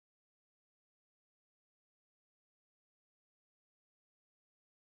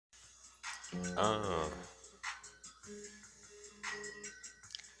Uh,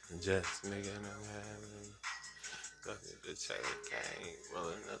 just nigga done having talking to Taylor Kane,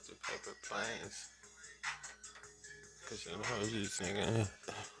 rolling up the paper planes. Cause you know this nigga.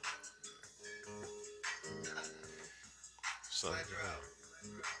 So yeah.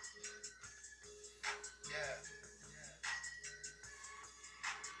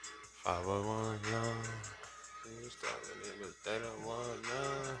 501 love. You starting it, but they don't want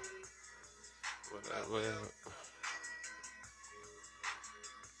none. What I will.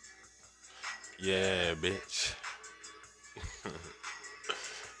 Yeah, bitch.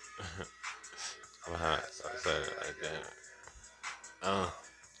 I'm hot. So I said it like that. Uh.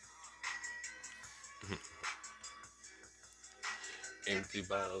 Empty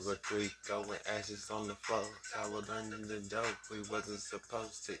bottles of Clico with ashes on the floor. Towel under the dope. We wasn't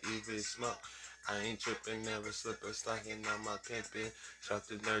supposed to even smoke. I ain't tripping, never slipping, slacking on my pimpin'. Shot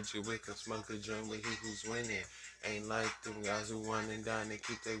the dirty wick and smoke a joint with he who's winning. Ain't like them guys who run and dine and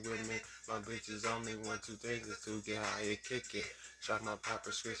keep their women. My bitches only want two things is to get high and kick it. Shot my pop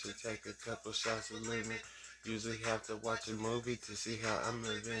prescription, take a couple shots of lemon. Usually have to watch a movie to see how I'm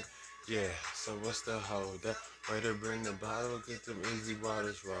living. Yeah, so what's the hold up? Way to bring the bottle, get them easy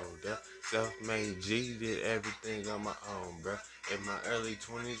waters rolled up. Self-made G, did everything on my own, bruh. In my early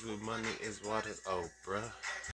 20s with money is water, oh, bruh.